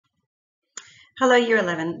Hello Year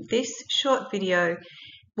 11. This short video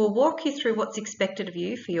will walk you through what's expected of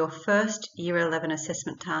you for your first Year 11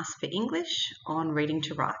 assessment task for English on reading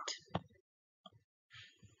to write.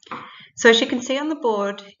 So as you can see on the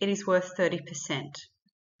board, it is worth 30%.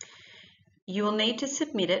 You will need to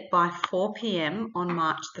submit it by 4 p.m. on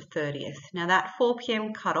March the 30th. Now that 4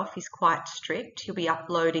 p.m. cutoff is quite strict. You'll be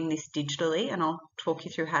uploading this digitally and I'll talk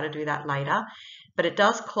you through how to do that later. But it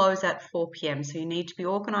does close at 4 p.m. so you need to be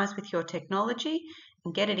organised with your technology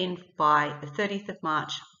and get it in by the 30th of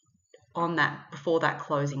March before that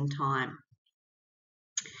closing time.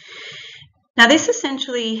 Now this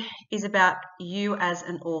essentially is about you as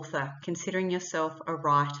an author, considering yourself a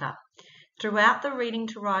writer. Throughout the reading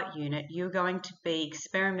to write unit, you're going to be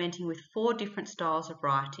experimenting with 4 different styles of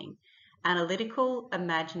writing: analytical,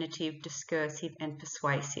 imaginative, discursive and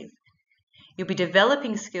persuasive. You'll be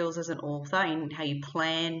developing skills as an author in how you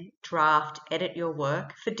plan, draft, edit your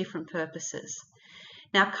work for different purposes.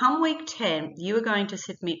 Now, come week 10, you are going to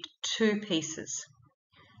submit 2 pieces,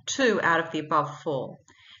 2 out of the above 4,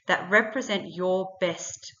 that represent your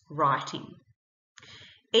best writing.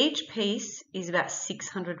 Each piece is about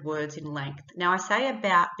 600 words in length. Now, I say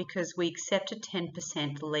about because we accept a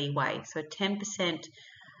 10% leeway, so 10%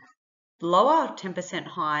 lower, 10%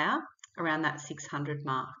 higher, around that 600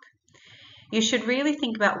 mark. You should really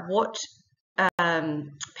think about what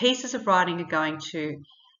pieces of writing are going to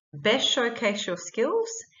best showcase your skills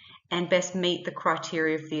and best meet the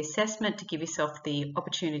criteria of the assessment to give yourself the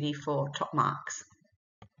opportunity for top marks.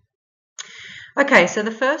 Okay, so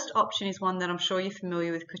the first option is one that I'm sure you're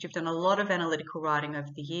familiar with because you've done a lot of analytical writing over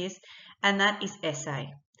the years, and that is essay.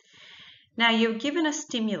 Now, you're given a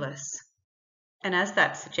stimulus, and as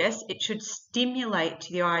that suggests, it should stimulate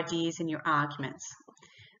your ideas and your arguments.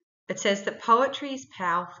 It says that poetry is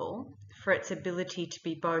powerful for its ability to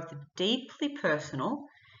be both deeply personal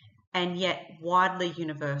and yet widely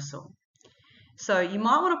universal. So you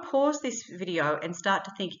might want to pause this video and start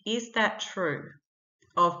to think, is that true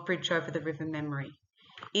of Bridge Over the River Memory?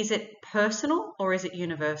 Is it personal or is it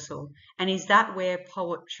universal? And is that where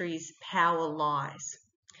poetry's power lies?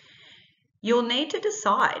 You'll need to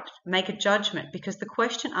decide, make a judgment, because the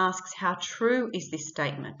question asks how true is this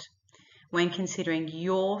statement when considering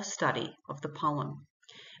your study of the poem.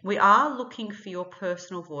 We are looking for your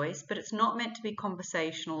personal voice, but it's not meant to be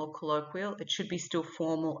conversational or colloquial. It should be still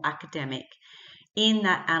formal, academic, in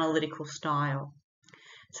that analytical style.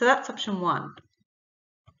 So that's option 1.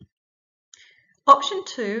 Option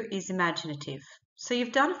 2 is imaginative. So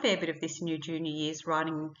you've done a fair bit of this in your junior years,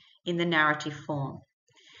 writing in the narrative form.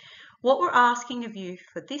 What we're asking of you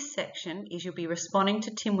for this section is you'll be responding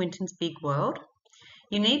to Tim Winton's Big World.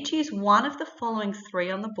 You need to use one of the following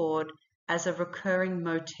 3 on the board as a recurring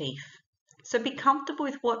motif. So be comfortable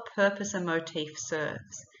with what purpose a motif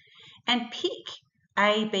serves. And pick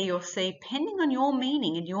A, B or C, depending on your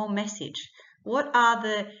meaning and your message. What are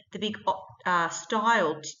the big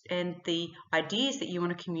style and the ideas that you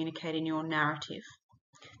want to communicate in your narrative?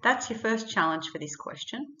 That's your first challenge for this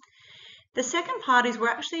question. The second part is we're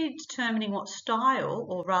actually determining what style,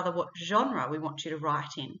 or rather what genre, we want you to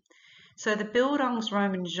write in. So the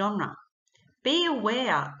Bildungsroman genre. Be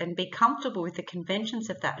aware and be comfortable with the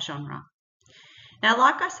conventions of that genre. Now,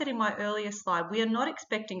 like I said in my earlier slide, we are not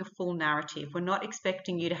expecting a full narrative. We're not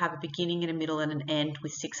expecting you to have a beginning and a middle and an end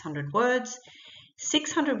with 600 words.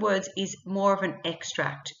 600 words is more of an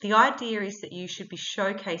extract. The idea is that you should be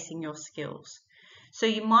showcasing your skills. So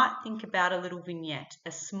you might think about a little vignette,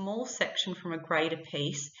 a small section from a greater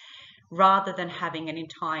piece, rather than having an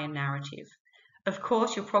entire narrative. Of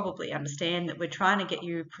course, you'll probably understand that we're trying to get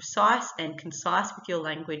you precise and concise with your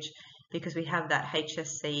language because we have that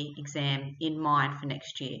HSC exam in mind for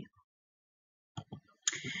next year.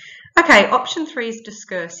 Okay, option 3 is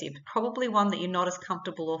discursive, probably one that you're not as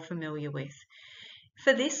comfortable or familiar with.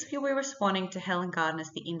 For this, you'll be responding to Helen Gardner's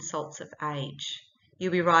The Insults of Age.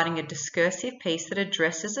 You'll be writing a discursive piece that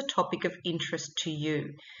addresses a topic of interest to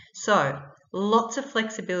you. So, lots of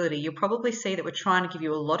flexibility. You'll probably see that we're trying to give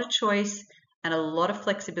you a lot of choice and a lot of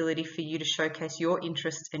flexibility for you to showcase your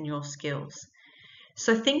interests and your skills.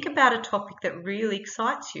 So think about a topic that really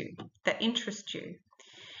excites you, that interests you.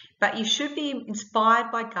 But you should be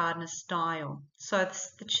inspired by Gardner's style. So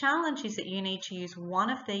the challenge is that you need to use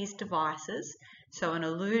one of these devices, so an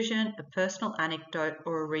allusion, a personal anecdote,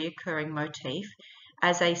 or a reoccurring motif,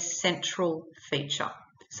 as a central feature.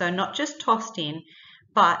 So not just tossed in,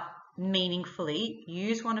 but meaningfully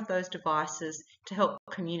use one of those devices to help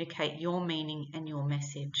communicate your meaning and your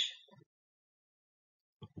message.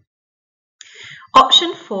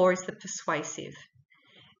 Option 4 is the persuasive.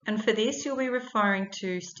 And for this, you'll be referring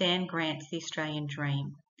to Stan Grant's The Australian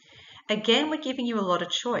Dream. Again, we're giving you a lot of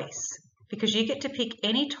choice because you get to pick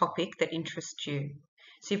any topic that interests you.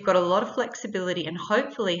 So you've got a lot of flexibility and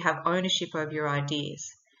hopefully have ownership over your ideas.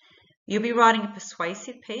 You'll be writing a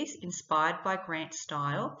persuasive piece inspired by Grant's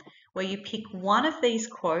style, where you pick one of these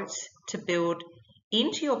quotes to build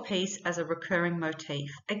into your piece as a recurring motif.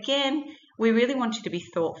 Again, we really want you to be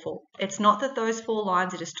thoughtful. It's not that those 4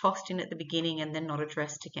 lines are just tossed in at the beginning and then not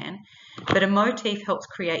addressed again, but a motif helps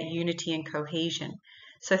create unity and cohesion.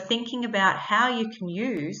 So thinking about how you can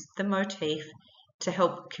use the motif to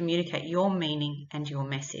help communicate your meaning and your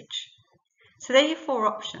message. So there are your 4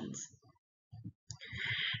 options.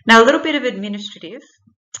 Now, a little bit of administrative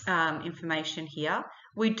information here.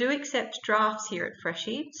 We do accept drafts here at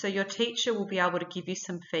Freshie, so your teacher will be able to give you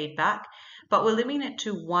some feedback, but we're limiting it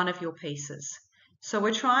to one of your pieces. So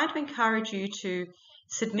we're trying to encourage you to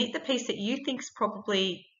submit the piece that you think is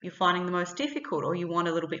probably you're finding the most difficult or you want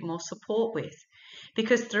a little bit more support with.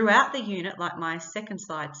 Because throughout the unit, like my second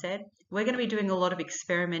slide said, we're going to be doing a lot of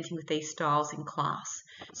experimenting with these styles in class.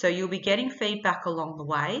 So you'll be getting feedback along the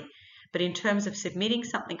way, but in terms of submitting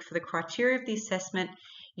something for the criteria of the assessment,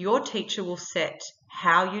 your teacher will set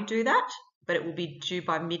how you do that, but it will be due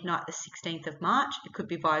by midnight the 16th of March. It could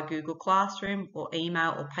be via Google Classroom or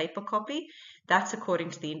email or paper copy. That's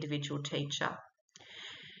according to the individual teacher.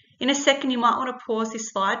 In a second, you might want to pause this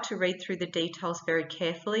slide to read through the details very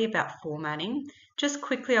carefully about formatting. Just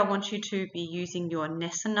quickly, I want you to be using your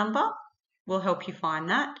NESA number. We'll help you find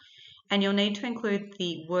that. And you'll need to include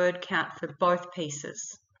the word count for both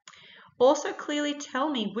pieces. Also clearly tell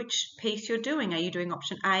me which piece you're doing. Are you doing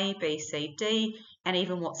option A, B, C, D, and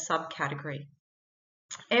even what subcategory?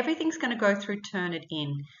 Everything's going to go through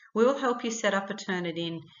Turnitin. We will help you set up a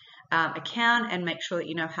Turnitin account and make sure that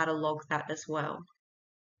you know how to log that as well.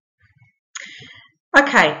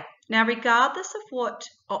 Okay, now regardless of what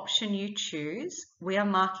option you choose, we are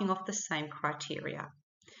marking off the same criteria.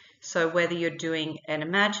 So whether you're doing an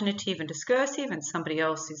imaginative and discursive and somebody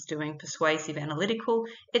else is doing persuasive analytical,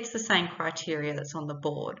 it's the same criteria that's on the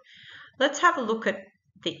board. Let's have a look at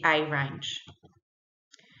the A range.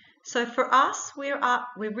 So for us, we're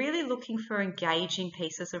really looking for engaging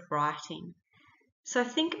pieces of writing. So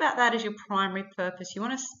think about that as your primary purpose. You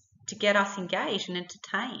want to get us engaged and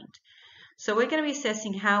entertained. So we're going to be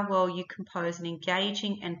assessing how well you compose an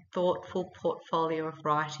engaging and thoughtful portfolio of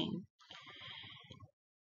writing.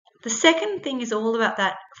 The second thing is all about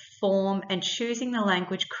that form and choosing the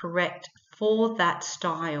language correct for that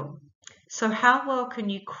style. So how well can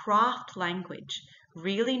you craft language,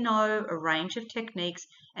 really know a range of techniques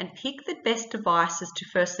and pick the best devices to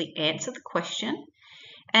firstly answer the question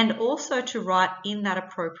and also to write in that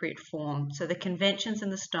appropriate form. So the conventions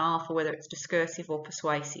and the style for whether it's discursive or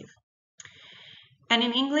persuasive. And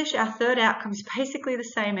in English, our third outcome is basically the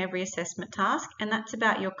same every assessment task, and that's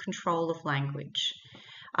about your control of language.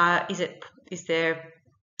 Is it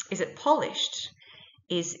polished?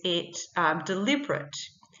 Is it deliberate?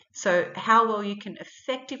 So how well you can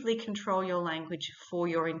effectively control your language for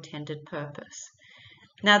your intended purpose.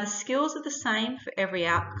 Now the skills are the same for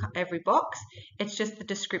every box. It's just the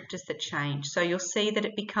descriptors that change. So you'll see that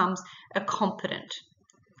it becomes a competent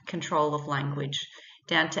control of language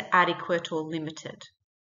down to adequate or limited.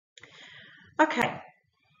 Okay.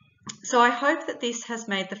 So I hope that this has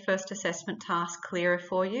made the first assessment task clearer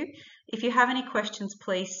for you. If you have any questions,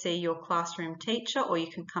 please see your classroom teacher or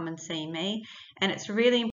you can come and see me. And it's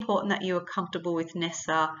really important that you are comfortable with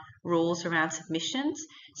NESA rules around submissions.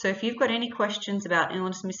 So if you've got any questions about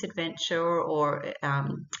illness misadventure or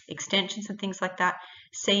extensions and things like that,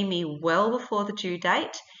 see me well before the due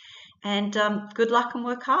date. And good luck and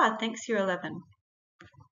work hard. Thanks, Year 11.